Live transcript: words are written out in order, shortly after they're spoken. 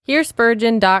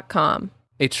HearSpurgeon.com,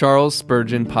 a Charles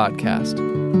Spurgeon podcast.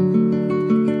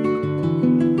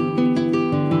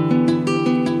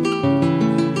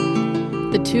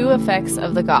 The Two Effects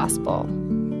of the Gospel.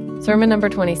 Sermon number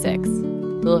 26,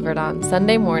 delivered on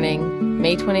Sunday morning,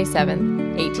 May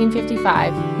 27,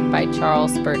 1855, by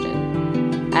Charles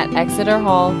Spurgeon, at Exeter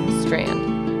Hall, Strand.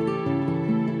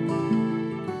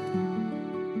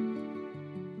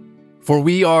 For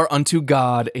we are unto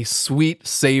God a sweet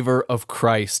savour of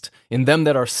Christ, in them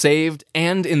that are saved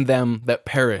and in them that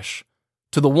perish.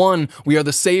 To the one we are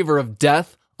the savour of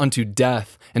death unto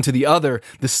death, and to the other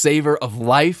the savour of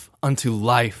life unto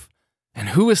life. And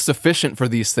who is sufficient for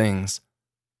these things?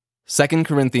 2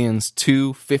 Corinthians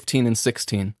 2:15 and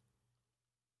 16.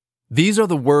 These are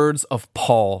the words of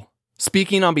Paul,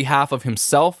 speaking on behalf of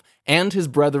himself and his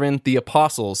brethren the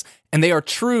apostles, and they are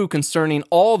true concerning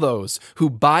all those who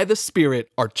by the Spirit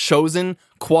are chosen,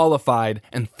 qualified,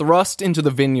 and thrust into the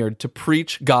vineyard to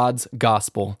preach God's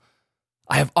gospel.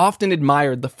 I have often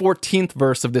admired the 14th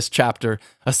verse of this chapter,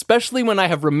 especially when I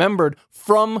have remembered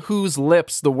from whose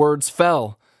lips the words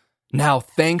fell. Now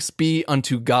thanks be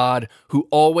unto God, who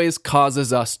always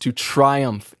causes us to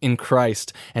triumph in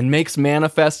Christ, and makes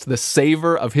manifest the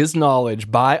savor of his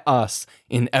knowledge by us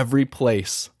in every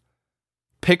place.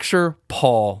 Picture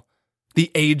Paul,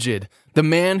 the aged, the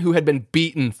man who had been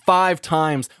beaten 5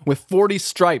 times with 40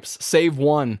 stripes save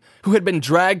one, who had been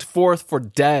dragged forth for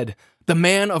dead, the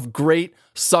man of great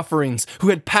sufferings, who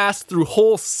had passed through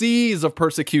whole seas of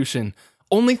persecution.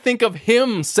 Only think of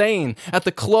him saying at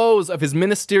the close of his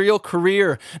ministerial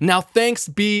career, "Now thanks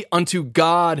be unto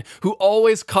God, who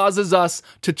always causes us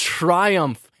to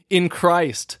triumph in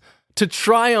Christ," to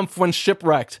triumph when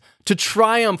shipwrecked, to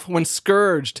triumph when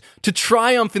scourged, to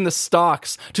triumph in the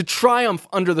stocks, to triumph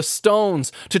under the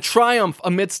stones, to triumph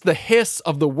amidst the hiss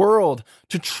of the world,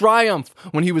 to triumph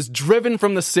when he was driven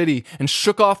from the city and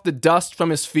shook off the dust from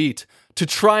his feet, to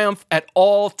triumph at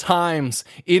all times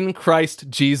in Christ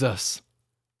Jesus.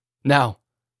 Now,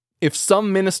 if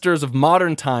some ministers of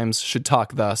modern times should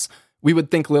talk thus, we would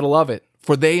think little of it,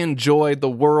 for they enjoy the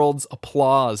world's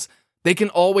applause. They can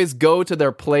always go to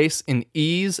their place in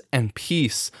ease and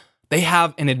peace. They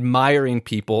have an admiring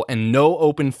people and no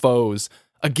open foes.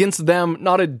 Against them,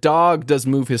 not a dog does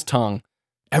move his tongue.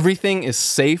 Everything is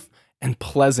safe and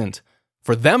pleasant.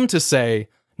 For them to say,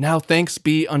 "Now thanks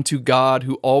be unto God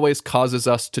who always causes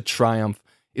us to triumph,"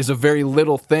 is a very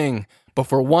little thing. But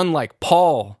for one like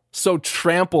Paul, so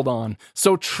trampled on,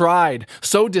 so tried,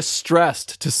 so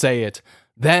distressed to say it,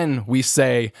 then we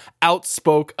say,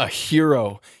 outspoke a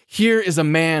hero. Here is a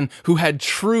man who had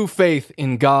true faith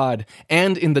in God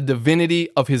and in the divinity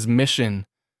of his mission.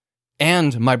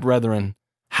 And, my brethren,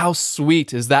 how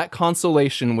sweet is that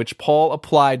consolation which Paul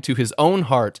applied to his own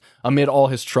heart amid all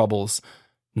his troubles.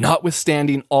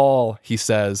 Notwithstanding all, he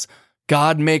says,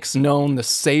 God makes known the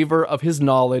savor of his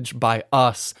knowledge by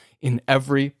us in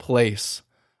every place.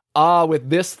 Ah, with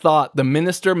this thought, the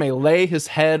minister may lay his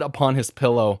head upon his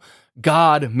pillow.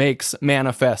 God makes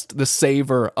manifest the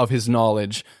savor of his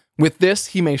knowledge. With this,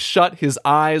 he may shut his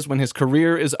eyes when his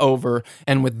career is over,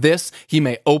 and with this, he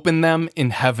may open them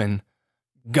in heaven.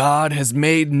 God has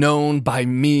made known by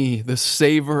me the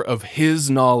savor of his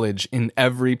knowledge in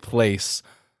every place.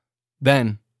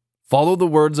 Then, follow the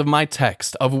words of my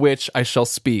text, of which I shall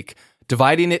speak,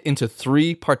 dividing it into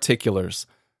 3 particulars.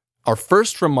 Our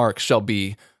first remark shall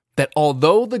be that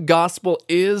although the gospel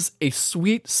is a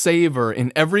sweet savor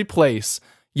in every place,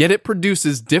 yet it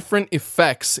produces different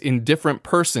effects in different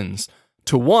persons.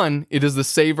 To one, it is the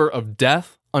savor of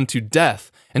death unto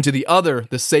death, and to the other,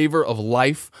 the savor of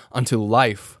life unto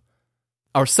life.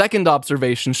 Our second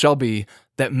observation shall be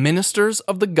that ministers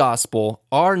of the gospel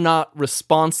are not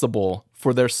responsible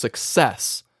for their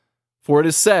success. For it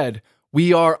is said,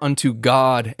 "We are unto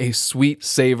God a sweet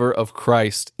savor of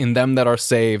Christ in them that are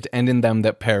saved and in them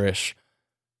that perish."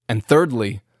 And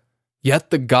thirdly, yet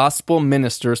the gospel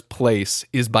minister's place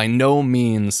is by no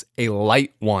means a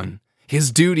light one.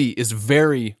 His duty is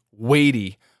very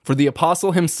weighty, for the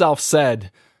apostle himself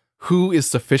said, "Who is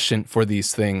sufficient for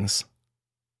these things?"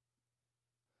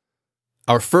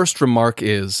 Our first remark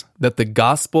is that the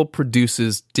gospel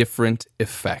produces different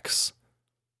effects.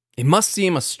 It must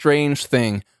seem a strange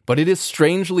thing, but it is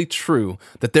strangely true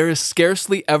that there is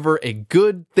scarcely ever a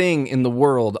good thing in the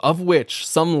world of which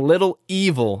some little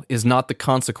evil is not the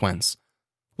consequence.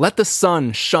 Let the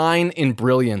sun shine in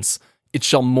brilliance. It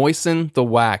shall moisten the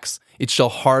wax. It shall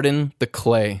harden the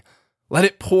clay. Let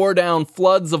it pour down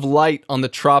floods of light on the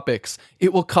tropics.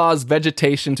 It will cause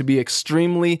vegetation to be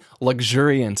extremely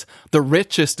luxuriant. The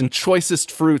richest and choicest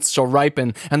fruits shall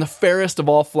ripen, and the fairest of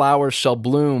all flowers shall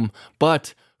bloom.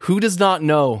 But Who does not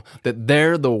know that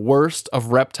there the worst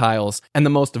of reptiles and the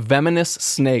most venomous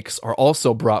snakes are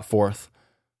also brought forth?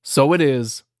 So it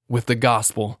is with the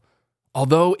gospel.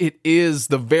 Although it is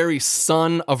the very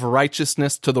Son of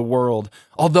righteousness to the world,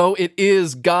 although it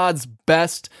is God's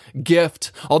best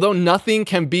gift, although nothing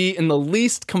can be in the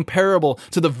least comparable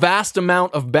to the vast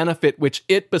amount of benefit which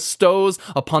it bestows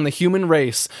upon the human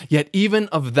race, yet even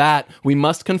of that we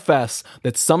must confess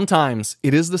that sometimes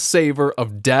it is the savor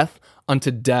of death unto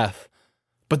death.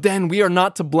 But then we are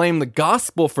not to blame the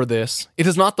gospel for this. It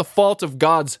is not the fault of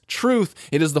God's truth.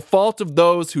 It is the fault of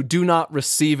those who do not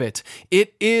receive it.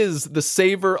 It is the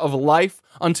savor of life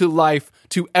unto life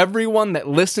to everyone that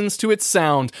listens to its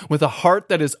sound with a heart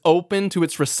that is open to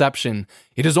its reception.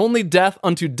 It is only death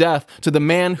unto death to the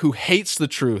man who hates the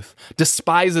truth,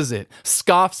 despises it,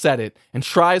 scoffs at it, and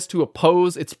tries to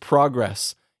oppose its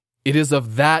progress. It is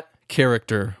of that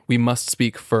character we must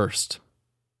speak first.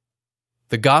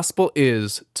 The gospel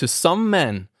is, to some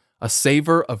men, a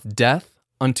savor of death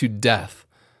unto death.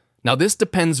 Now, this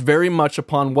depends very much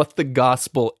upon what the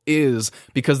gospel is,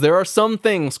 because there are some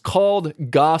things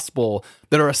called gospel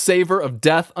that are a savor of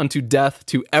death unto death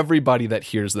to everybody that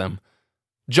hears them.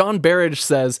 John Berridge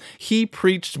says he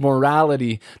preached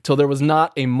morality till there was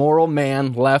not a moral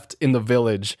man left in the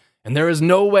village, and there is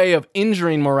no way of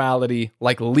injuring morality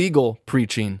like legal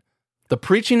preaching. The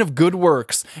preaching of good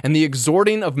works and the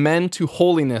exhorting of men to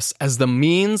holiness as the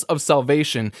means of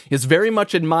salvation is very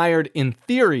much admired in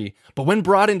theory, but when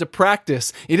brought into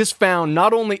practice, it is found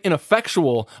not only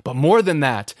ineffectual, but more than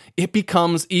that, it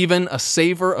becomes even a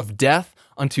savor of death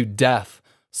unto death.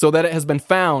 So that it has been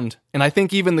found, and I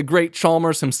think even the great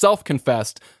Chalmers himself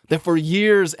confessed, that for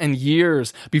years and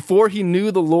years, before he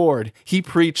knew the Lord, he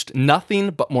preached nothing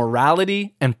but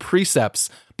morality and precepts,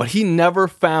 but he never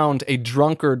found a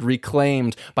drunkard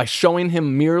reclaimed by showing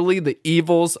him merely the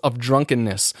evils of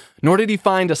drunkenness, nor did he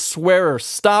find a swearer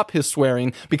stop his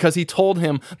swearing because he told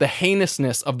him the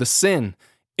heinousness of the sin.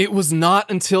 It was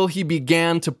not until he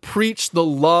began to preach the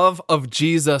love of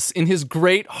Jesus in his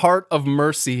great heart of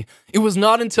mercy. It was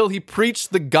not until he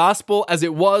preached the gospel as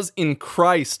it was in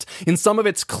Christ, in some of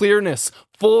its clearness,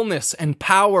 fullness, and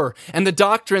power, and the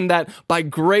doctrine that by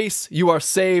grace you are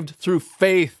saved through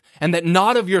faith, and that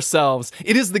not of yourselves,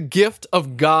 it is the gift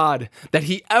of God, that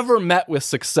he ever met with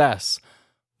success.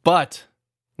 But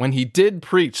when he did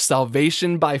preach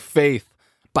salvation by faith,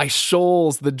 by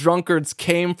shoals the drunkards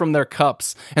came from their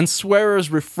cups, and swearers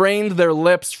refrained their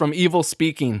lips from evil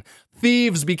speaking.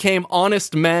 Thieves became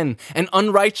honest men, and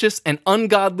unrighteous and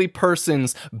ungodly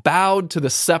persons bowed to the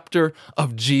scepter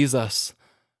of Jesus.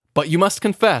 But you must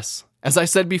confess, as I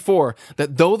said before,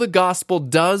 that though the gospel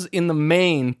does in the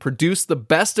main produce the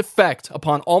best effect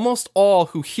upon almost all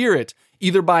who hear it,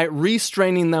 either by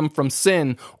restraining them from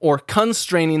sin or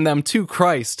constraining them to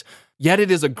Christ, yet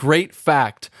it is a great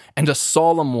fact, and a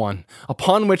solemn one,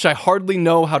 upon which I hardly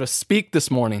know how to speak this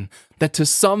morning, that to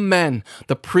some men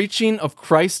the preaching of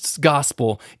Christ's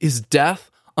gospel is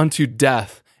death unto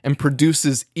death, and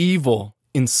produces evil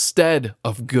instead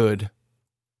of good.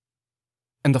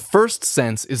 And the first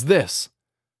sense is this: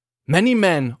 many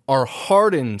men are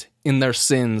hardened in their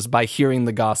sins by hearing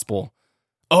the gospel.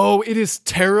 Oh, it is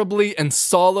terribly and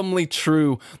solemnly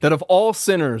true that of all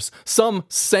sinners, some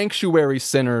sanctuary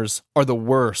sinners are the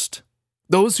worst.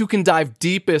 Those who can dive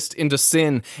deepest into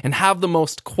sin and have the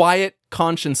most quiet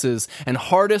consciences and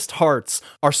hardest hearts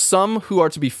are some who are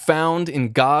to be found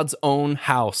in God's own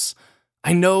house.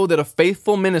 I know that a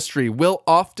faithful ministry will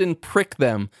often prick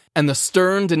them, and the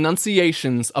stern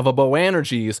denunciations of a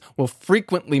Boanerges will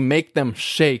frequently make them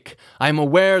shake. I am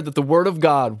aware that the word of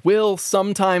God will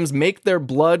sometimes make their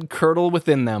blood curdle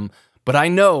within them, but I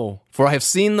know, for I have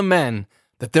seen the men,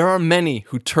 that there are many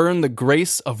who turn the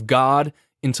grace of God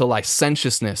into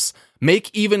licentiousness,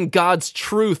 make even God's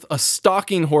truth a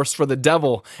stalking horse for the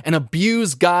devil, and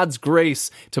abuse God's grace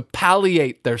to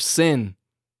palliate their sin.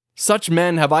 Such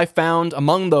men have I found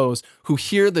among those who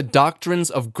hear the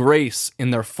doctrines of grace in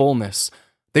their fullness.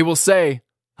 They will say,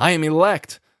 I am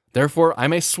elect, therefore I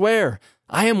may swear.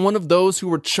 I am one of those who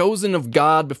were chosen of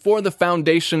God before the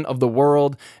foundation of the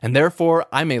world, and therefore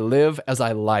I may live as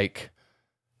I like.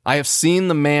 I have seen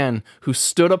the man who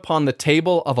stood upon the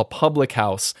table of a public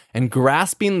house, and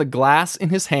grasping the glass in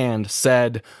his hand,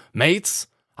 said, Mates,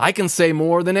 I can say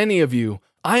more than any of you.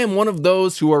 I am one of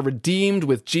those who are redeemed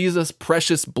with Jesus'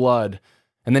 precious blood.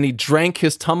 And then he drank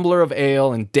his tumbler of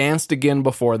ale and danced again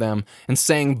before them, and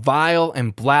sang vile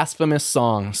and blasphemous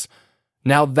songs.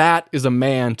 Now that is a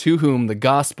man to whom the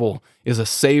gospel is a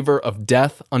savor of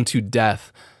death unto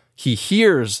death. He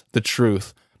hears the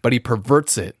truth, but he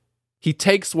perverts it. He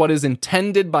takes what is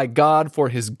intended by God for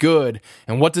his good,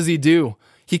 and what does he do?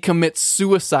 He commits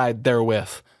suicide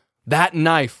therewith. That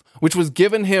knife, which was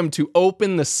given him to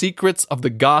open the secrets of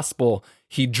the gospel,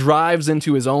 he drives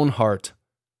into his own heart.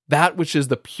 That which is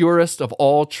the purest of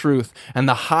all truth and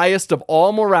the highest of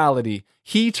all morality,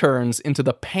 he turns into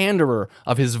the panderer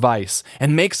of his vice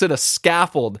and makes it a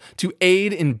scaffold to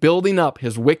aid in building up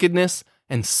his wickedness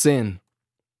and sin.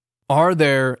 Are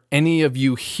there any of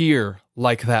you here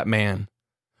like that man,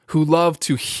 who love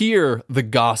to hear the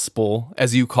gospel,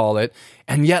 as you call it,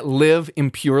 and yet live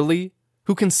impurely?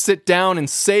 Who can sit down and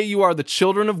say you are the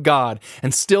children of God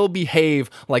and still behave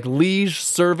like liege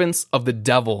servants of the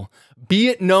devil? Be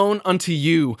it known unto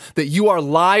you that you are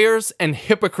liars and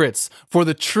hypocrites, for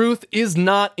the truth is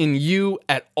not in you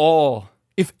at all.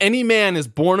 If any man is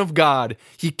born of God,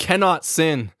 he cannot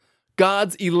sin.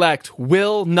 God's elect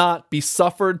will not be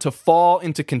suffered to fall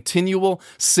into continual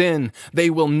sin. They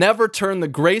will never turn the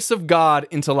grace of God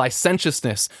into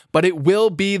licentiousness, but it will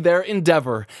be their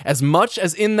endeavor, as much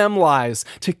as in them lies,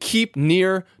 to keep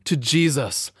near to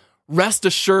Jesus. Rest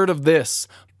assured of this: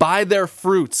 by their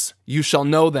fruits you shall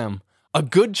know them. A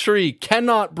good tree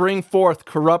cannot bring forth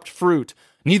corrupt fruit,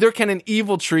 neither can an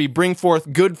evil tree bring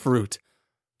forth good fruit.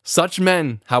 Such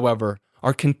men, however,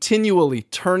 are continually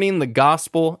turning the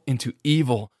gospel into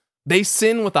evil. They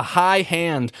sin with a high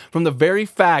hand from the very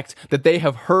fact that they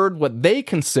have heard what they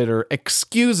consider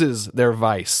excuses their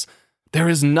vice. There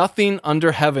is nothing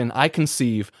under heaven, I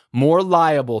conceive, more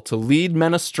liable to lead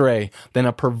men astray than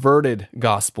a perverted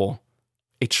gospel.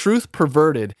 A truth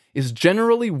perverted is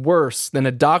generally worse than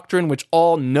a doctrine which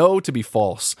all know to be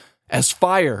false. As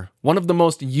fire, one of the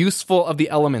most useful of the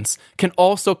elements, can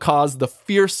also cause the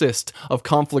fiercest of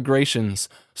conflagrations,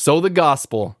 so the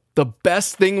gospel, the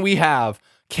best thing we have,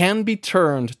 can be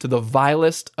turned to the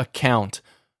vilest account.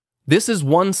 This is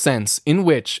one sense in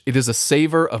which it is a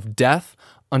savor of death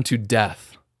unto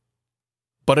death.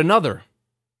 But another,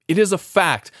 it is a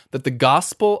fact that the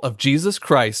gospel of Jesus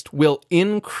Christ will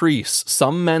increase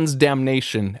some men's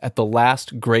damnation at the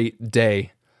last great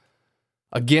day.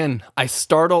 Again, I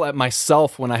startle at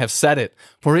myself when I have said it,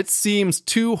 for it seems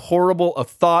too horrible a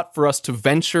thought for us to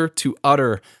venture to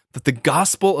utter, that the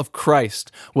gospel of Christ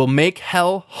will make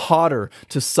hell hotter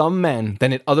to some men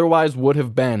than it otherwise would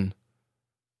have been.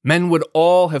 Men would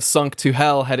all have sunk to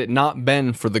hell had it not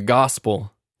been for the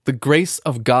gospel. The grace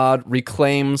of God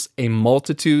reclaims a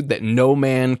multitude that no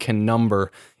man can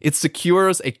number. It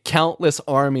secures a countless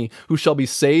army who shall be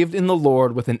saved in the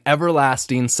Lord with an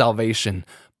everlasting salvation.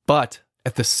 But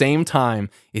at the same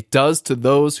time, it does to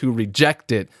those who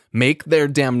reject it make their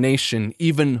damnation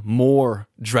even more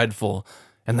dreadful.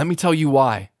 And let me tell you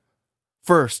why.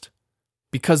 First,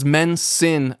 because men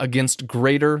sin against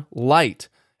greater light,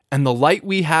 and the light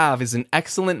we have is an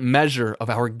excellent measure of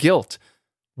our guilt.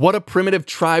 What a primitive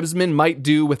tribesman might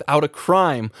do without a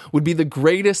crime would be the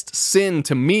greatest sin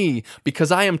to me,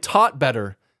 because I am taught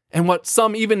better. And what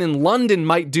some even in London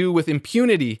might do with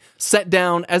impunity, set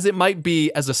down as it might be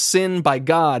as a sin by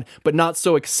God, but not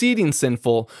so exceeding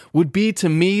sinful, would be to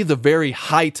me the very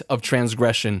height of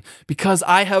transgression, because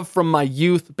I have from my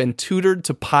youth been tutored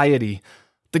to piety.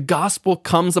 The gospel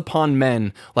comes upon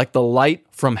men like the light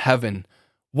from heaven.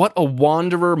 What a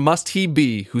wanderer must he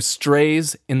be who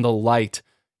strays in the light.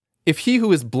 If he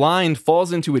who is blind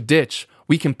falls into a ditch,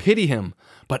 we can pity him.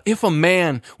 But if a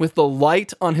man with the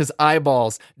light on his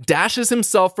eyeballs dashes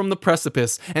himself from the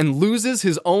precipice and loses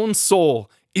his own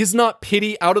soul, is not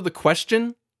pity out of the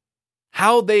question?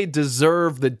 How they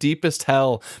deserve the deepest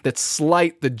hell that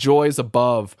slight the joys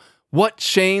above. What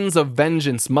chains of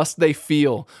vengeance must they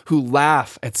feel who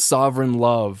laugh at sovereign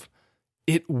love?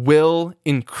 It will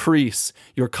increase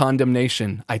your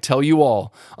condemnation, I tell you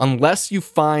all, unless you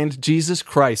find Jesus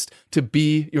Christ to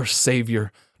be your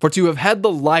Savior. For to have had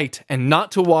the light and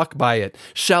not to walk by it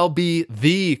shall be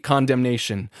the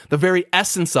condemnation, the very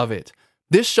essence of it.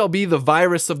 This shall be the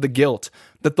virus of the guilt,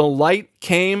 that the light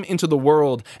came into the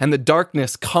world and the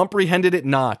darkness comprehended it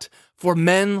not. For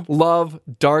men love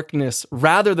darkness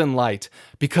rather than light,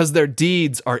 because their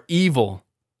deeds are evil.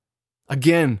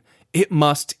 Again, it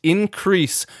must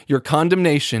increase your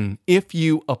condemnation if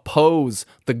you oppose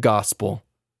the gospel.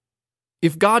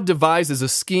 If God devises a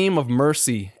scheme of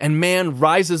mercy and man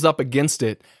rises up against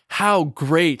it, how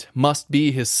great must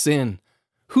be his sin?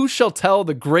 Who shall tell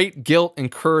the great guilt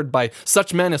incurred by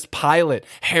such men as Pilate,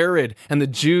 Herod, and the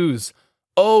Jews?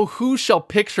 Oh, who shall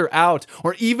picture out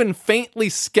or even faintly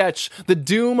sketch the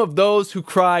doom of those who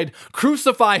cried,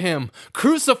 "Crucify him!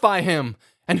 Crucify him!"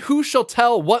 And who shall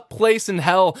tell what place in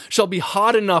hell shall be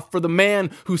hot enough for the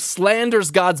man who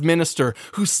slanders God's minister,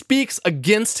 who speaks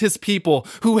against his people,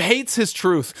 who hates his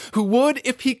truth, who would,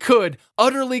 if he could,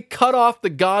 utterly cut off the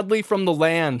godly from the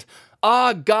land?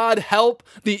 Ah, God help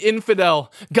the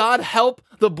infidel. God help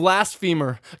the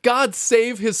blasphemer. God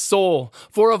save his soul.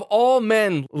 For of all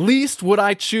men, least would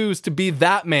I choose to be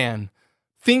that man.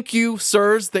 Think you,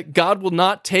 sirs, that God will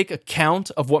not take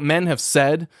account of what men have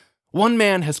said? One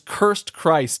man has cursed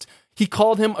Christ. He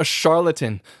called him a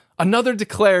charlatan. Another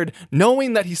declared,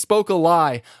 knowing that he spoke a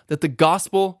lie, that the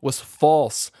gospel was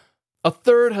false. A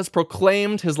third has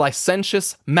proclaimed his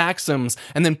licentious maxims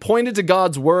and then pointed to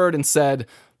God's word and said,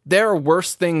 there are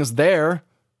worse things there.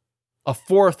 A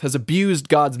fourth has abused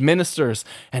God's ministers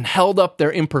and held up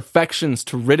their imperfections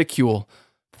to ridicule.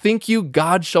 Think you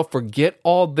God shall forget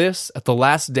all this at the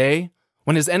last day?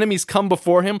 When his enemies come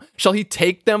before him, shall he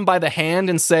take them by the hand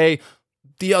and say,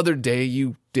 the other day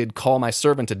you did call my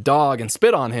servant a dog and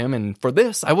spit on him, and for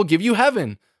this I will give you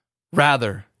heaven?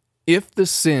 Rather, if the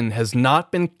sin has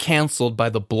not been canceled by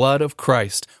the blood of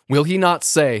Christ, will he not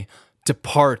say,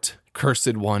 depart,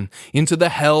 cursed one, into the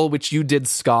hell which you did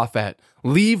scoff at?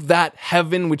 Leave that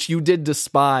heaven which you did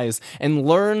despise, and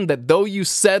learn that though you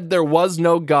said there was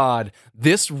no God,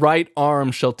 this right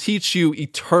arm shall teach you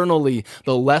eternally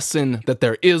the lesson that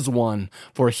there is one.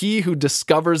 For he who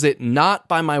discovers it not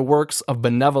by my works of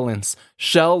benevolence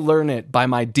shall learn it by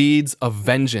my deeds of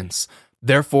vengeance.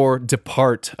 Therefore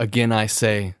depart, again I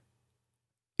say.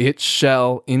 It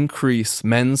shall increase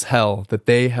men's hell that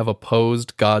they have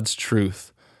opposed God's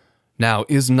truth. Now,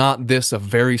 is not this a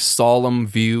very solemn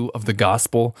view of the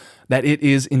gospel, that it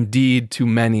is indeed to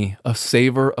many a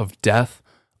savor of death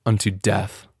unto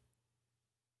death?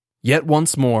 Yet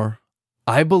once more,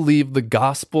 I believe the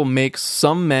gospel makes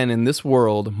some men in this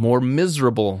world more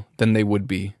miserable than they would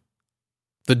be.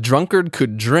 The drunkard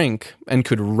could drink and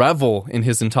could revel in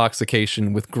his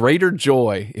intoxication with greater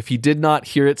joy if he did not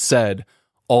hear it said,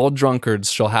 all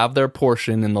drunkards shall have their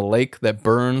portion in the lake that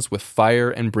burns with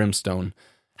fire and brimstone.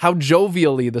 How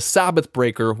jovially the Sabbath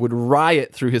breaker would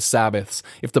riot through his Sabbaths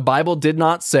if the Bible did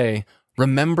not say,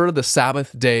 remember the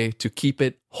Sabbath day to keep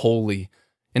it holy.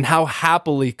 And how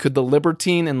happily could the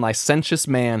libertine and licentious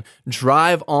man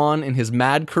drive on in his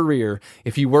mad career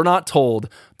if he were not told,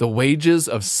 the wages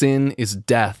of sin is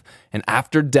death, and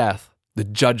after death, the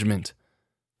judgment.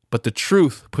 But the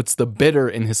truth puts the bitter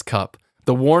in his cup.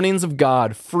 The warnings of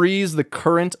God freeze the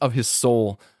current of his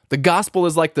soul. The gospel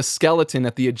is like the skeleton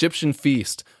at the Egyptian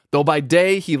feast. Though by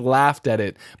day he laughed at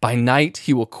it, by night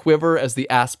he will quiver as the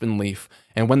aspen leaf,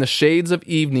 and when the shades of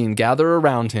evening gather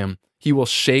around him, he will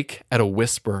shake at a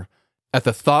whisper. At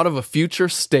the thought of a future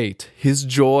state, his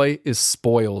joy is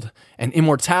spoiled, and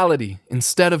immortality,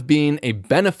 instead of being a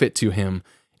benefit to him,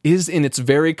 is in its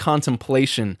very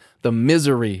contemplation the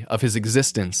misery of his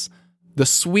existence. The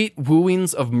sweet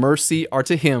wooings of mercy are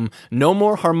to him no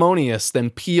more harmonious than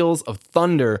peals of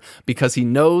thunder because he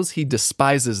knows he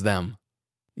despises them.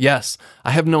 Yes,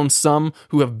 I have known some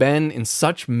who have been in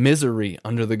such misery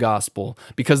under the gospel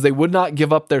because they would not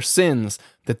give up their sins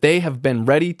that they have been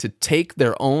ready to take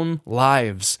their own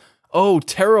lives. Oh,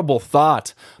 terrible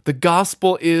thought! The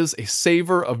gospel is a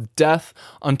savor of death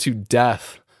unto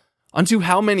death. Unto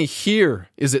how many here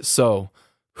is it so?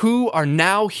 Who are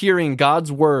now hearing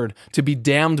God's word to be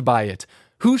damned by it?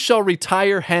 Who shall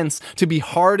retire hence to be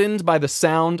hardened by the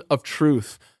sound of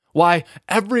truth? Why,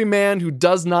 every man who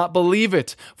does not believe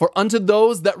it, for unto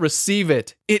those that receive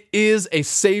it, it is a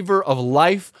savor of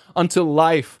life unto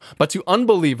life, but to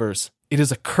unbelievers, it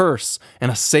is a curse and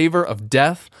a savor of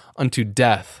death unto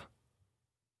death.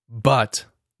 But,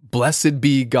 blessed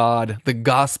be God, the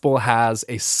gospel has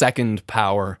a second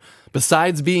power.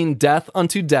 Besides being death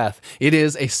unto death, it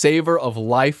is a savor of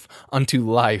life unto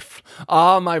life.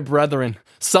 Ah, my brethren,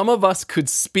 some of us could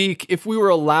speak, if we were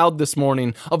allowed this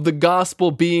morning, of the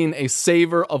gospel being a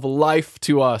savor of life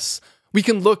to us. We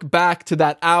can look back to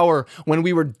that hour when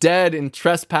we were dead in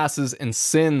trespasses and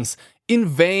sins. In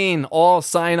vain all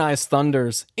Sinai's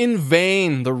thunders, in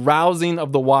vain the rousing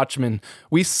of the watchman.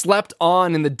 We slept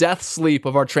on in the death sleep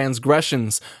of our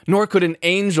transgressions, nor could an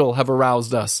angel have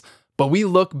aroused us. But we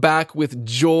look back with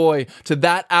joy to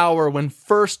that hour when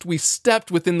first we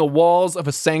stepped within the walls of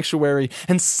a sanctuary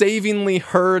and savingly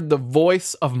heard the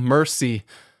voice of mercy.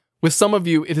 With some of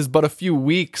you, it is but a few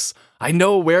weeks. I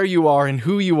know where you are and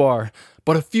who you are.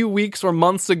 But a few weeks or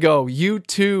months ago, you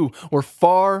too were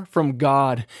far from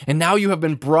God, and now you have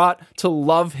been brought to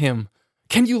love Him.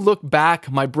 Can you look back,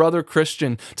 my brother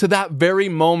Christian, to that very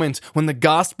moment when the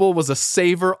gospel was a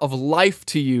savor of life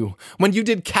to you, when you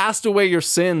did cast away your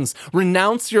sins,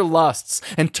 renounce your lusts,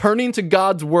 and turning to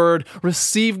God's word,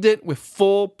 received it with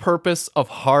full purpose of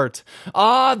heart?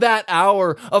 Ah, that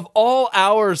hour, of all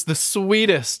hours, the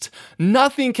sweetest.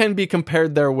 Nothing can be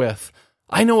compared therewith.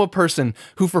 I know a person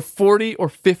who for 40 or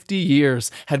 50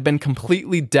 years had been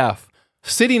completely deaf.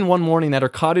 Sitting one morning at her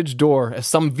cottage door as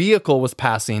some vehicle was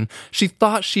passing, she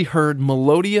thought she heard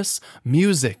melodious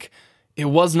music. It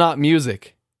was not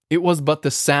music. It was but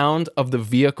the sound of the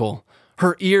vehicle.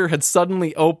 Her ear had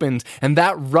suddenly opened, and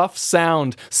that rough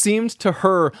sound seemed to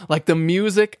her like the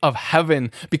music of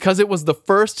heaven, because it was the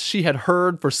first she had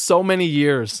heard for so many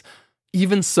years.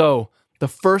 Even so, the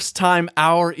first time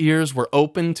our ears were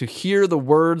opened to hear the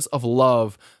words of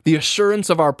love, the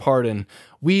assurance of our pardon,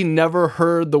 we never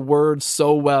heard the words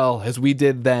so well as we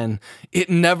did then. It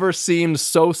never seemed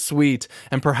so sweet,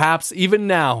 and perhaps even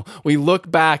now we look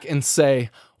back and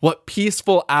say, what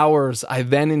peaceful hours I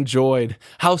then enjoyed,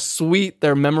 how sweet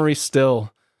their memory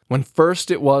still, when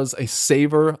first it was a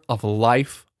savor of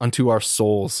life unto our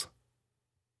souls.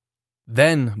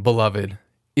 Then, beloved,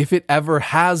 if it ever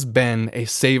has been a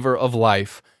savor of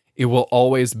life, it will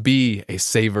always be a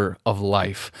savor of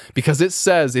life, because it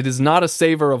says it is not a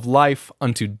savor of life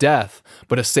unto death,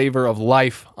 but a savor of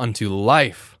life unto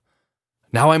life.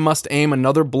 Now I must aim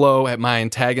another blow at my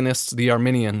antagonists, the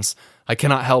Arminians. I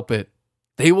cannot help it.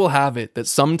 They will have it that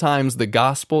sometimes the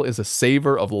gospel is a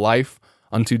savor of life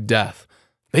unto death.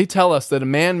 They tell us that a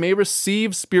man may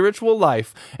receive spiritual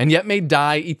life and yet may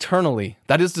die eternally.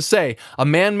 That is to say, a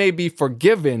man may be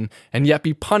forgiven and yet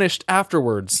be punished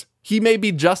afterwards. He may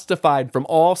be justified from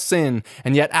all sin,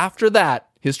 and yet after that,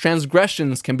 his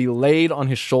transgressions can be laid on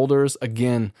his shoulders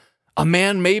again. A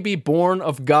man may be born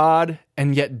of God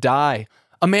and yet die.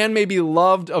 A man may be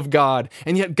loved of God,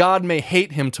 and yet God may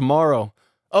hate him tomorrow.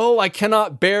 Oh, I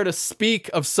cannot bear to speak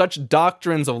of such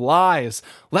doctrines of lies.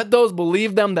 Let those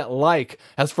believe them that like.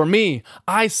 As for me,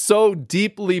 I so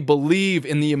deeply believe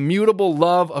in the immutable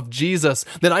love of Jesus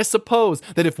that I suppose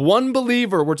that if one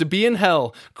believer were to be in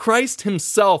hell, Christ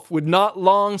himself would not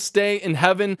long stay in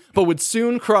heaven, but would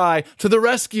soon cry, "To the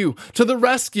rescue! To the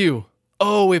rescue!"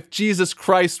 Oh, if Jesus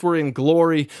Christ were in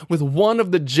glory with one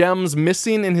of the gems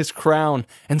missing in his crown,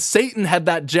 and Satan had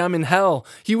that gem in hell,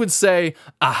 he would say,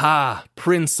 "Aha,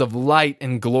 Prince of light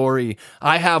and glory,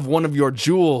 I have one of your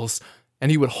jewels."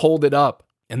 And he would hold it up,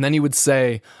 and then he would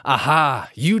say, "Aha,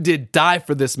 you did die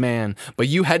for this man, but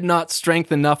you had not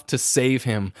strength enough to save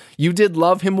him. You did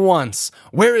love him once.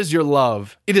 Where is your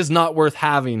love? It is not worth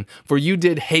having, for you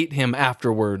did hate him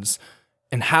afterwards."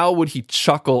 And how would he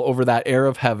chuckle over that air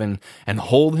of heaven and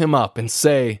hold him up and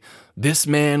say, "This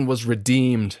man was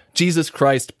redeemed. Jesus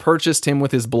Christ purchased him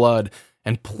with his blood,"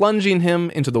 and plunging him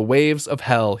into the waves of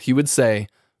hell, he would say,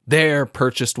 "There,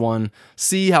 purchased one,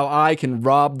 see how I can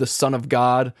rob the Son of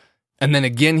God." And then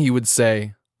again he would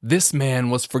say, "This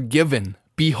man was forgiven.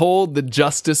 Behold the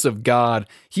justice of God.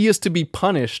 He is to be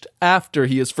punished after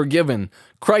he is forgiven.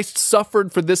 Christ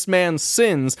suffered for this man's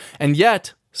sins, and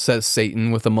yet," says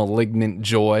Satan with a malignant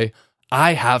joy,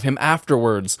 "I have him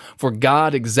afterwards, for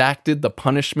God exacted the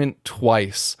punishment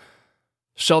twice."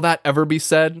 Shall that ever be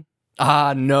said?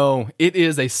 Ah, no, it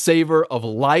is a savor of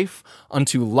life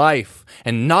unto life,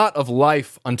 and not of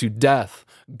life unto death.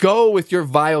 Go with your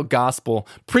vile gospel,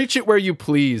 preach it where you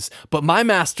please, but my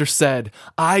master said,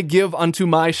 "I give unto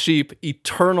my sheep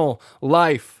eternal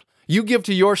life." You give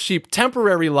to your sheep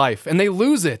temporary life, and they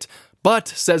lose it. But,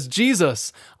 says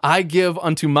Jesus, "I give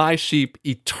unto my sheep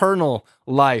eternal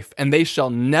life, and they shall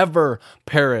never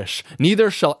perish, neither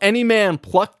shall any man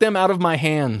pluck them out of my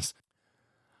hands."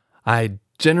 I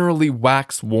generally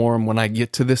wax warm when I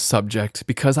get to this subject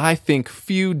because I think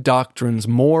few doctrines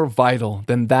more vital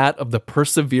than that of the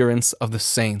perseverance of the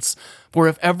saints. For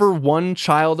if ever one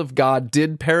child of God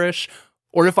did perish,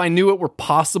 or if I knew it were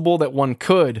possible that one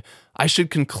could, I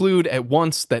should conclude at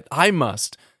once that I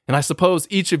must. And I suppose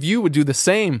each of you would do the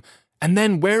same. And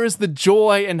then where is the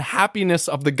joy and happiness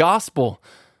of the gospel?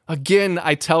 Again,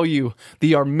 I tell you,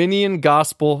 the Arminian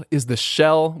gospel is the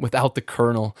shell without the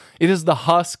kernel. It is the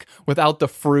husk without the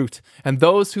fruit. And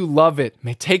those who love it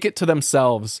may take it to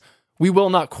themselves. We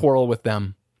will not quarrel with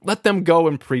them. Let them go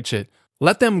and preach it.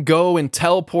 Let them go and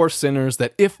tell poor sinners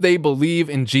that if they believe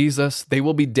in Jesus, they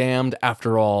will be damned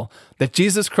after all. That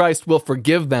Jesus Christ will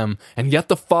forgive them, and yet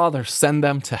the Father send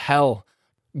them to hell.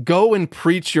 Go and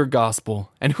preach your gospel,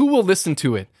 and who will listen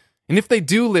to it? And if they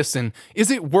do listen,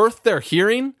 is it worth their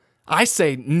hearing? I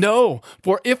say no,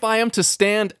 for if I am to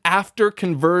stand after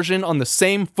conversion on the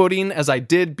same footing as I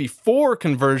did before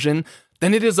conversion,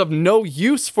 then it is of no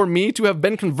use for me to have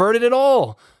been converted at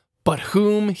all. But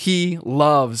whom he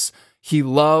loves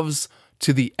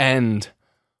to the end.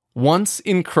 Once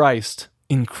in Christ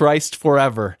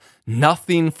forever,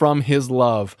 nothing from his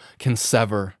love can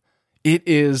sever. It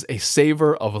is a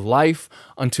savor of life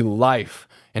unto life,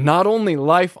 and not only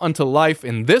life unto life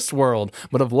in this world,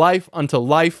 but of life unto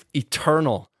life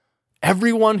eternal.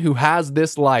 Everyone who has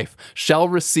this life shall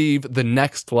receive the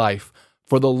next life,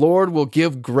 for the Lord will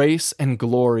give grace and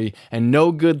glory, and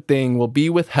no good thing will be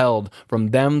withheld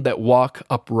from them that walk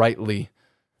uprightly.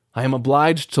 I am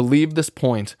obliged to leave this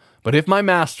point, but if my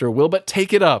master will but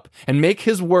take it up and make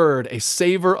his word a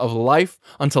savor of life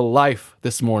unto life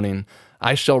this morning,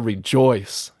 I shall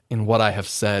rejoice in what I have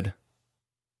said.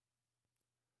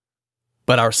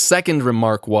 But our second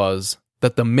remark was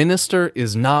that the minister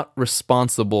is not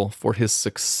responsible for his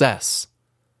success.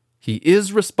 He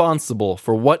is responsible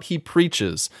for what he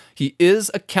preaches. He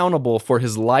is accountable for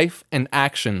his life and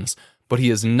actions, but he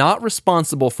is not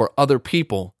responsible for other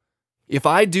people. If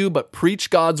I do but preach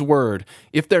God's word,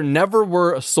 if there never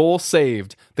were a soul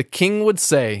saved, the king would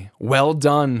say, "Well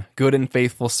done, good and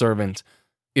faithful servant."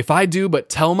 If I do but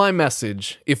tell my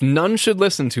message, if none should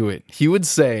listen to it, he would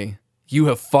say, "You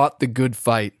have fought the good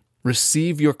fight.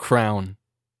 Receive your crown."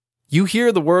 You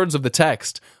hear the words of the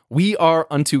text. We are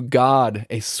unto God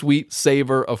a sweet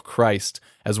savor of Christ,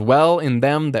 as well in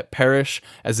them that perish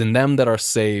as in them that are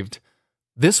saved.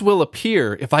 This will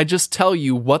appear if I just tell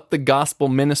you what the gospel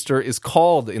minister is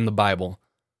called in the Bible.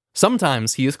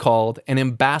 Sometimes he is called an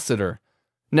ambassador.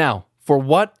 Now, for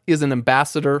what is an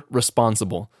ambassador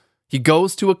responsible? He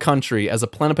goes to a country as a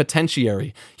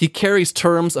plenipotentiary. He carries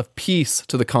terms of peace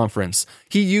to the conference.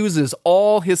 He uses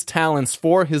all his talents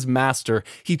for his master.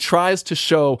 He tries to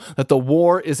show that the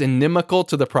war is inimical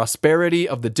to the prosperity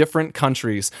of the different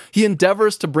countries. He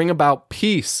endeavors to bring about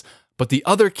peace, but the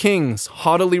other kings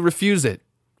haughtily refuse it.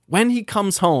 When he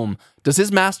comes home, does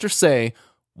his master say,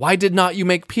 "Why did not you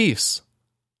make peace?"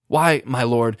 "Why, my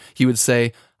lord," he would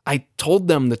say, "I told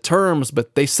them the terms,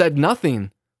 but they said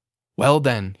nothing." "Well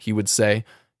then," he would say,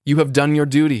 "you have done your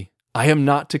duty. I am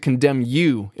not to condemn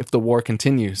you if the war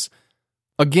continues."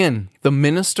 Again, the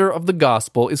minister of the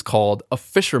gospel is called a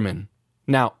fisherman.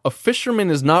 Now, a fisherman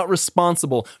is not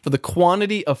responsible for the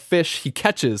quantity of fish he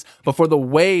catches, but for the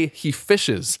way he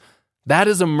fishes. That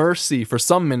is a mercy for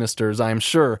some ministers, I am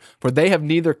sure, for they have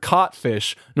neither caught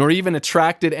fish nor even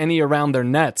attracted any around their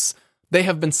nets. They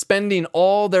have been spending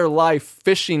all their life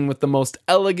fishing with the most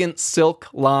elegant silk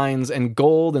lines and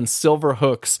gold and silver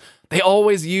hooks. They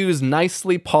always use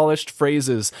nicely polished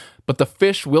phrases, but the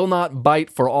fish will not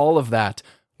bite for all of that,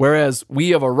 whereas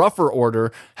we of a rougher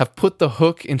order have put the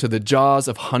hook into the jaws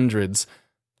of hundreds.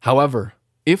 However,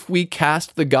 if we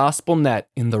cast the gospel net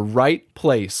in the right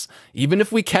place, even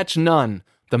if we catch none,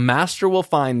 the master will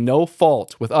find no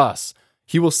fault with us.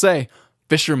 He will say,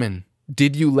 "Fishermen,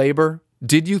 did you labor?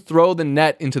 Did you throw the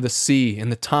net into the sea in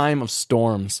the time of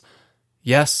storms?"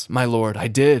 "Yes, my lord, I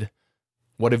did."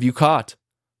 "What have you caught?"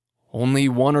 "Only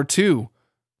one or two."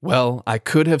 "Well, I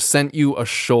could have sent you a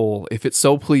shoal if it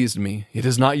so pleased me. It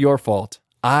is not your fault.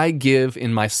 I give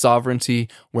in my sovereignty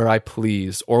where I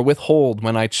please, or withhold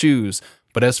when I choose.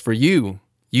 But as for you,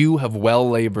 you have well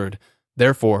labored.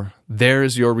 Therefore, there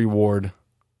is your reward."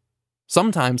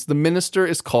 Sometimes the minister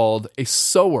is called a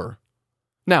sower.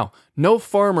 Now, no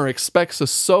farmer expects a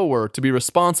sower to be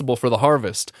responsible for the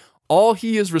harvest. All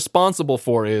he is responsible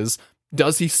for is,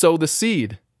 does he sow the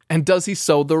seed? And does he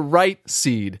sow the right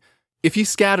seed? If he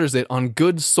scatters it on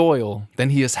good soil, then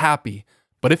he is happy.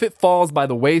 But if it falls by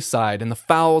the wayside and the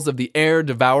fowls of the air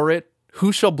devour it,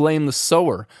 who shall blame the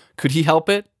sower? Could he help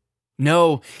it?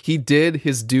 No, he did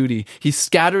his duty. He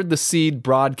scattered the seed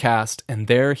broadcast, and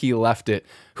there he left it.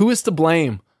 Who is to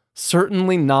blame?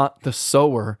 Certainly not the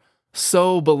sower.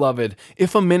 So, beloved,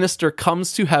 if a minister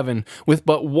comes to heaven with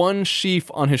but one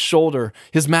sheaf on his shoulder,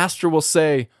 his master will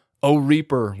say, "O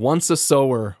reaper, once a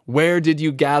sower, where did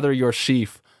you gather your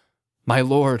sheaf?" "My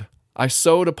lord, I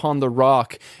sowed upon the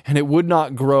rock, and it would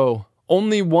not grow.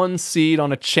 Only one seed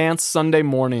on a chance Sunday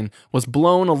morning was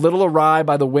blown a little awry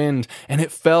by the wind, and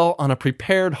it fell on a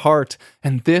prepared heart,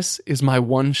 and this is my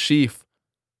one sheaf."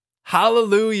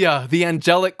 Hallelujah! The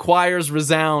angelic choirs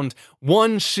resound.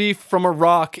 One sheaf from a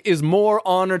rock is more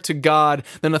honor to God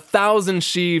than 1,000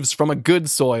 sheaves from a good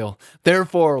soil.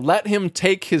 Therefore, let him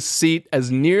take his seat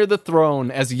as near the throne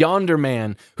as yonder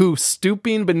man, who,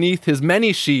 stooping beneath his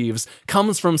many sheaves,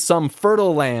 comes from some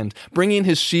fertile land, bringing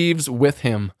his sheaves with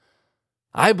him.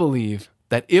 I believe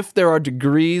that if there are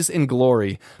degrees in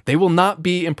glory, they will not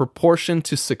be in proportion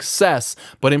to success,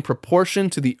 but in proportion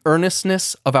to the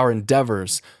earnestness of our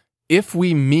endeavors. If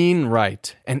we mean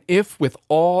right, and if with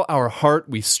all our heart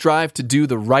we strive to do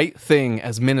the right thing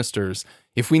as ministers,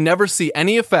 if we never see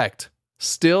any effect,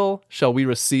 still shall we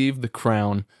receive the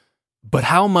crown. But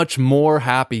how much more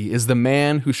happy is the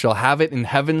man who shall have it in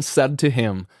heaven said to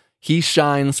him, He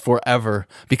shines forever,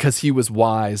 because he was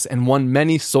wise and won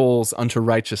many souls unto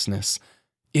righteousness.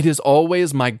 It is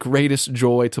always my greatest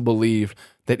joy to believe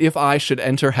that if I should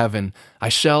enter heaven, I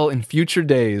shall in future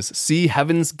days see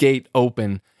heaven's gate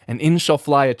open, and in shall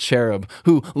fly a cherub,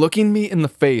 who, looking me in the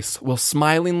face, will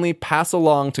smilingly pass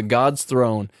along to God's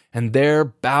throne, and there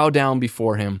bow down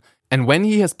before him. And when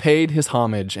he has paid his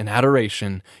homage and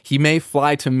adoration, he may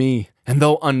fly to me, and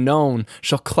though unknown,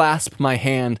 shall clasp my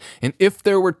hand. And if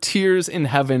there were tears in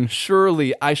heaven,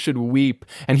 surely I should weep.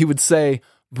 And he would say,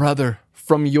 Brother,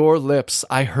 from your lips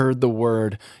I heard the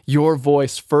word. Your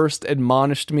voice first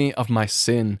admonished me of my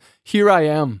sin. Here I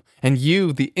am, and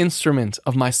you the instrument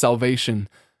of my salvation.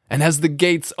 And as the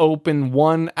gates open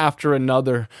one after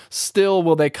another, still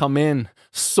will they come in,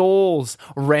 souls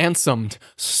ransomed,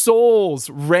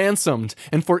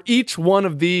 and for each one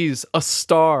of these a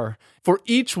star, for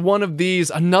each one of these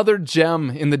another gem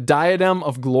in the diadem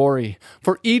of glory,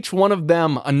 for each one of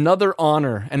them another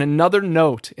honor and another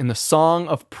note in the song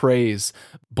of praise.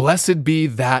 Blessed be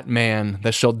that man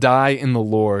that shall die in the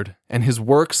Lord, and his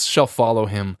works shall follow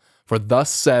him, for thus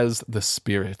says the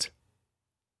Spirit.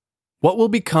 What will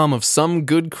become of some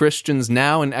good Christians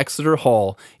now in Exeter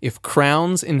Hall if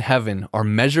crowns in heaven are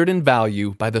measured in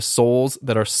value by the souls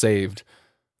that are saved?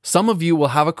 Some of you will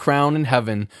have a crown in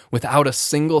heaven without a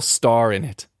single star in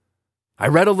it. I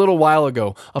read a little while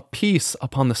ago a piece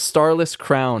upon the starless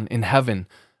crown in heaven.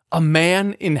 A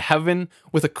man in heaven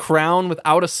with a crown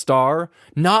without a star,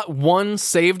 not one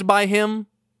saved by him.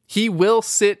 He will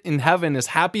sit in heaven as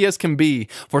happy as can be,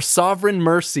 for sovereign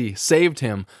mercy saved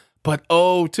him. But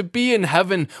oh, to be in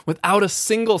heaven without a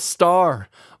single star.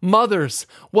 Mothers,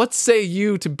 what say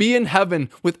you to be in heaven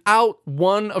without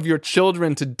one of your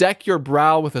children to deck your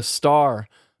brow with a star?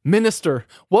 Minister,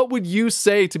 what would you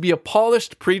say to be a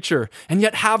polished preacher and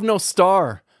yet have no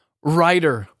star?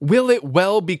 Writer, will it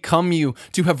well become you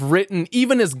to have written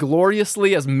even as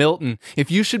gloriously as Milton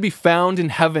if you should be found in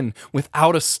heaven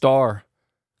without a star?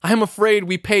 I am afraid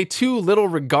we pay too little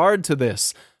regard to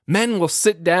this. Men will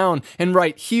sit down and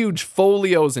write huge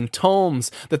folios and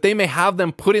tomes that they may have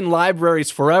them put in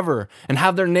libraries forever and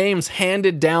have their names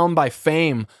handed down by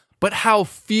fame. But how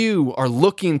few are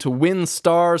looking to win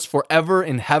stars forever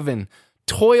in heaven.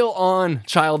 Toil on,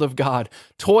 child of God,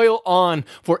 toil on,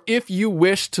 for if you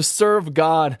wish to serve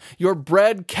God, your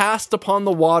bread cast upon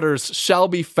the waters shall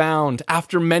be found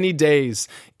after many days.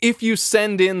 If you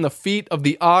send in the feet of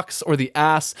the ox or the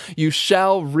ass, you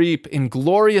shall reap in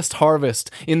glorious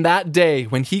harvest in that day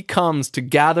when he comes to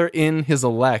gather in his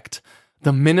elect.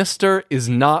 The minister is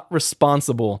not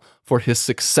responsible for his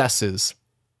successes.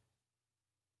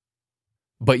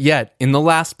 But yet, in the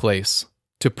last place,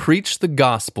 to preach the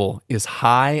gospel is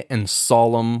high and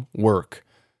solemn work.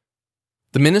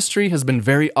 The ministry has been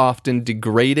very often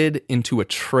degraded into a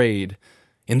trade.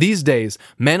 In these days,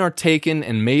 men are taken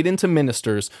and made into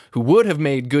ministers who would have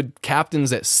made good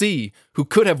captains at sea, who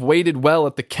could have waited well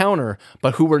at the counter,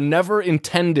 but who were never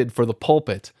intended for the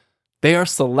pulpit. They are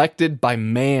selected by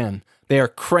man. They are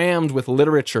crammed with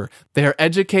literature. They are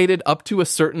educated up to a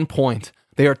certain point.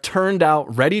 They are turned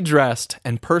out ready-dressed,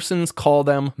 and persons call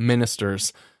them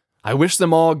ministers. I wish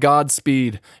them all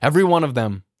Godspeed, every one of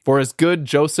them, for as good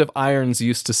Joseph Irons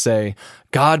used to say,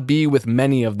 God be with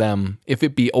many of them, if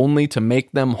it be only to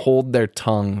make them hold their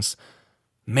tongues.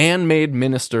 Man-made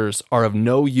ministers are of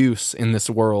no use in this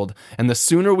world, and the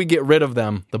sooner we get rid of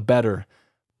them, the better.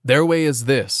 Their way is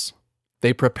this.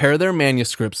 They prepare their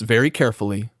manuscripts very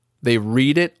carefully. They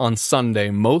read it on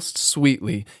Sunday most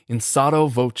sweetly in sotto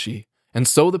voce. And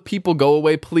so the people go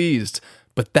away pleased,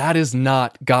 but that is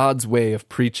not God's way of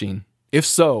preaching. If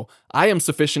so, I am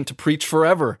sufficient to preach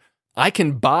forever. I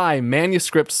can buy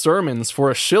manuscript sermons for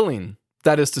 $1.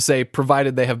 That is to say,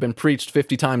 provided they have been preached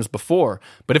 50 times before.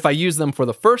 But if I use them for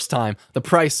the first time, the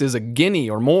price is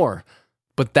 $1 or more.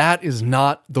 But that is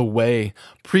not the way.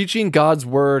 Preaching God's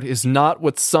word is not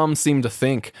what some seem to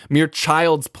think, mere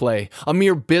child's play, a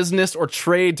mere business or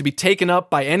trade to be taken up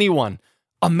by anyone.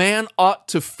 A man ought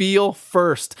to feel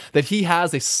first that he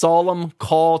has a solemn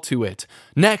call to it.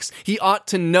 Next, he ought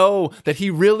to know that he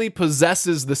really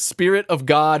possesses the Spirit of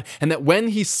God and that when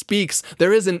he speaks,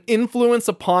 there is an influence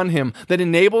upon him that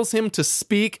enables him to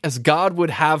speak as God would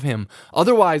have him.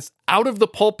 Otherwise, out of the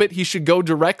pulpit he should go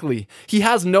directly. He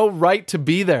has no right to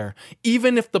be there,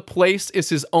 even if the place is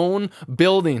his own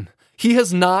building. He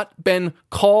has not been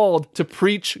called to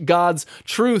preach God's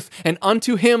truth. And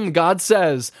unto him God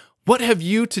says, "What have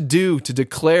you to do to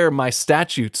declare my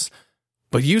statutes?"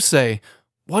 But you say,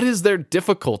 "What is there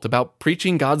difficult about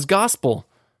preaching God's gospel?"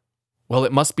 Well,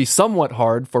 it must be somewhat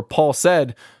hard, for Paul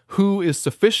said, "Who is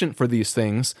sufficient for these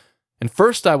things?" And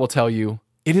first I will tell you,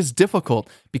 it is difficult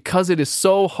because it is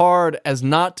so hard as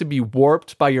not to be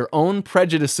warped by your own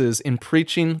prejudices in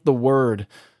preaching the word.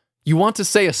 You want to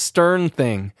say a stern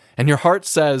thing, and your heart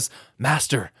says,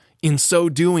 "Master, in so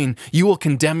doing, you will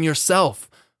condemn yourself."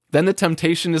 Then the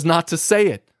temptation is not to say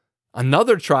it.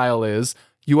 Another trial is,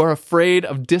 you are afraid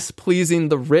of displeasing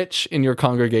the rich in your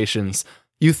congregations.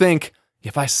 You think,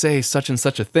 if I say such and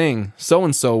such a thing,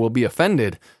 so-and-so will be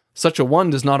offended. Such a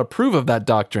one does not approve of that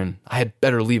doctrine. I had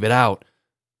better leave it out.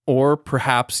 Or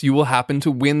perhaps you will happen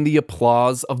to win the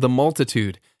applause of the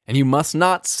multitude, and you must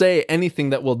not say anything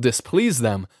that will displease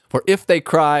them. For if they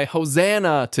cry,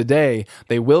 "Hosanna" today,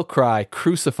 they will cry,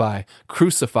 "Crucify,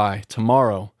 crucify"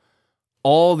 tomorrow.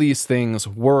 All these things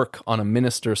work on a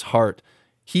minister's heart.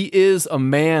 He is a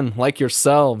man like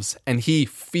yourselves, and he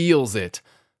feels it.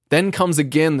 Then comes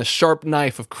again the sharp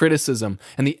knife of criticism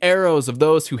and the arrows of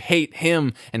those who hate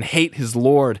him and hate his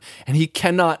Lord, and he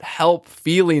cannot help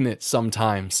feeling it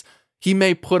sometimes. He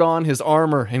may put on his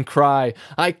armor and cry,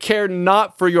 "I care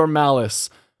not for your malice."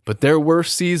 But there were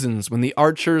seasons when the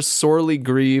archers sorely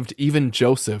grieved even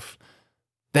Joseph.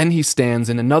 Then he stands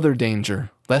in another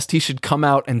danger, lest he should come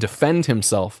out and defend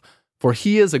himself, for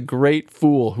he is a great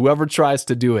fool, whoever tries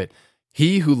to do it,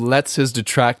 he who lets his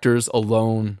detractors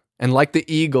alone. And like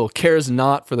the eagle cares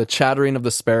not for the chattering of the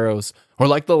sparrows, or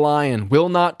like the lion will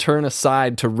not turn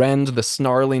aside to rend the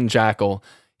snarling jackal.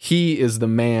 He is the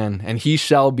man, and he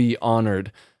shall be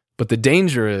honored. But the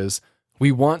danger is,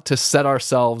 we want to set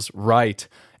ourselves right.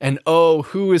 And oh,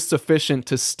 who is sufficient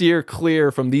to steer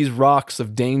clear from these rocks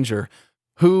of danger?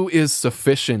 Who is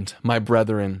sufficient, my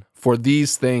brethren, for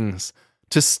these things?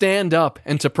 To stand up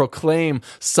and to proclaim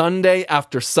Sunday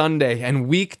after Sunday and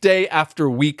weekday after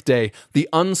weekday the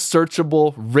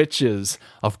unsearchable riches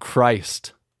of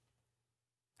Christ.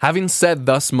 Having said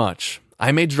thus much,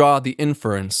 I may draw the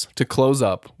inference to close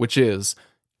up, which is,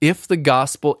 if the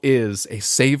gospel is a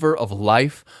savor of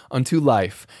life unto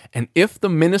life, and if the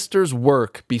minister's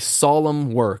work be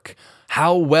solemn work,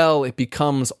 how well it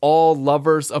becomes all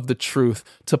lovers of the truth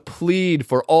to plead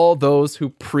for all those who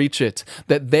preach it,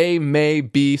 that they may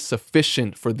be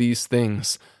sufficient for these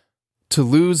things. To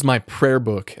lose my prayer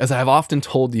book, as I have often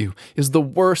told you, is the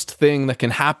worst thing that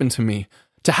can happen to me.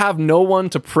 To have no one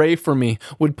to pray for me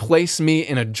would place me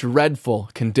in a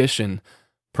dreadful condition.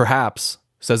 Perhaps,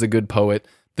 says a good poet,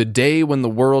 the day when the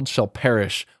world shall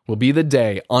perish will be the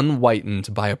day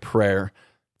unwhitened by a prayer.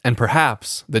 And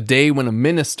perhaps the day when a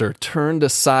minister turned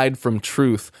aside from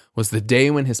truth was the day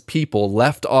when his people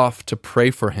left off to pray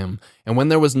for him, and when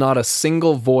there was not a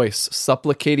single voice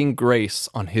supplicating grace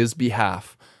on his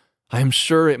behalf. I am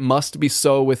sure it must be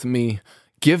so with me.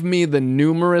 Give me the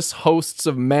numerous hosts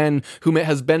of men whom it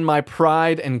has been my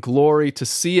pride and glory to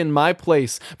see in my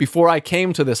place before I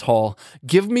came to this hall.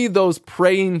 Give me those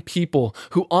praying people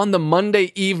who on the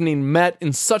Monday evening met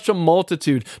in such a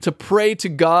multitude to pray to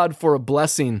God for a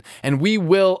blessing, and we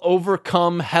will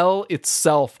overcome hell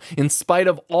itself in spite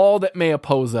of all that may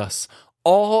oppose us.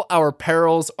 All our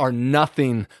perils are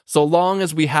nothing so long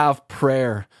as we have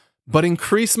prayer. But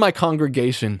increase my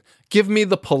congregation. Give me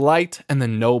the polite and the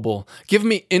noble. Give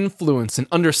me influence and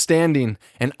understanding,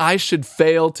 and I should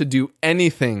fail to do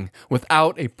anything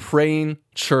without a praying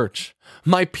church.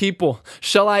 My people,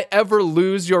 shall I ever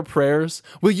lose your prayers?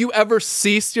 Will you ever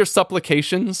cease your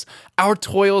supplications? Our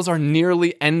toils are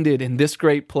nearly ended in this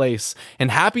great place,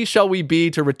 and happy shall we be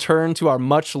to return to our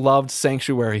much-loved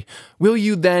sanctuary. Will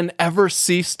you then ever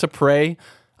cease to pray?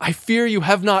 I fear you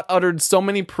have not uttered so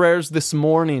many prayers this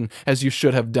morning as you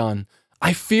should have done.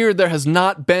 I fear there has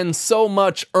not been so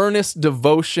much earnest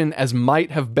devotion as might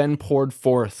have been poured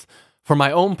forth. For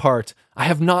my own part, I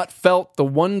have not felt the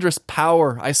wondrous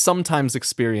power I sometimes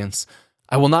experience.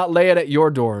 I will not lay it at your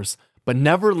doors, but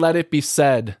never let it be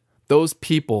said, those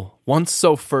people, once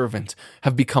so fervent,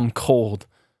 have become cold.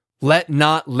 Let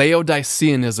not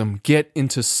Laodiceanism get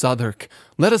into Southwark.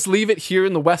 Let us leave it here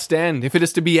in the West End, if it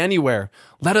is to be anywhere.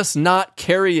 Let us not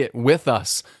carry it with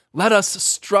us. Let us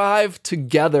strive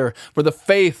together for the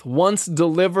faith once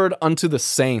delivered unto the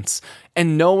saints.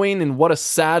 And knowing in what a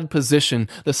sad position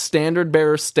the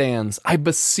standard-bearer stands, I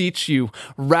beseech you,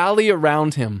 rally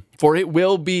around him, for it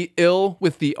will be ill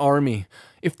with the army,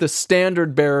 if the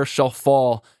standard-bearer shall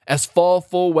fall, as fall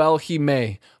full well he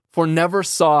may. For never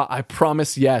saw I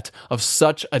promise yet of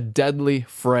such a deadly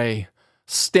fray.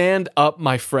 Stand up,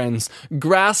 my friends,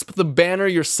 grasp the banner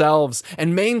yourselves,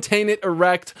 and maintain it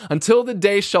erect until the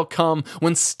day shall come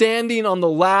when, standing on the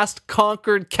last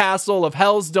conquered castle of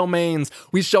hell's domains,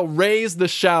 we shall raise the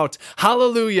shout,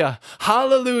 Hallelujah,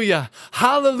 Hallelujah,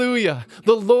 Hallelujah,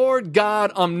 the Lord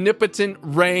God omnipotent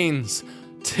reigns.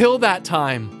 Till that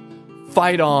time,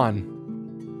 fight on.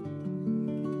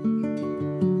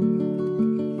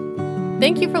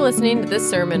 Thank you for listening to this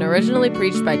sermon originally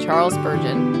preached by Charles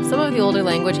Spurgeon. Some of the older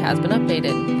language has been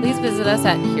updated. Please visit us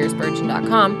at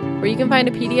hearspurgeon.com, where you can find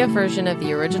a PDF version of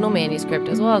the original manuscript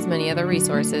as well as many other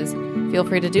resources. Feel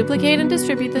free to duplicate and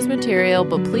distribute this material,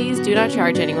 but please do not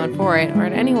charge anyone for it or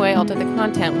in any way alter the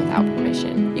content without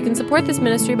permission. You can support this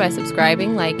ministry by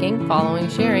subscribing, liking,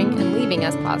 following, sharing, and leaving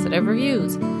us positive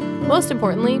reviews. Most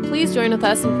importantly, please join with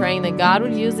us in praying that God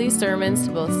would use these sermons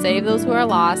to both save those who are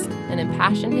lost and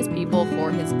impassion his people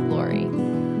for his glory.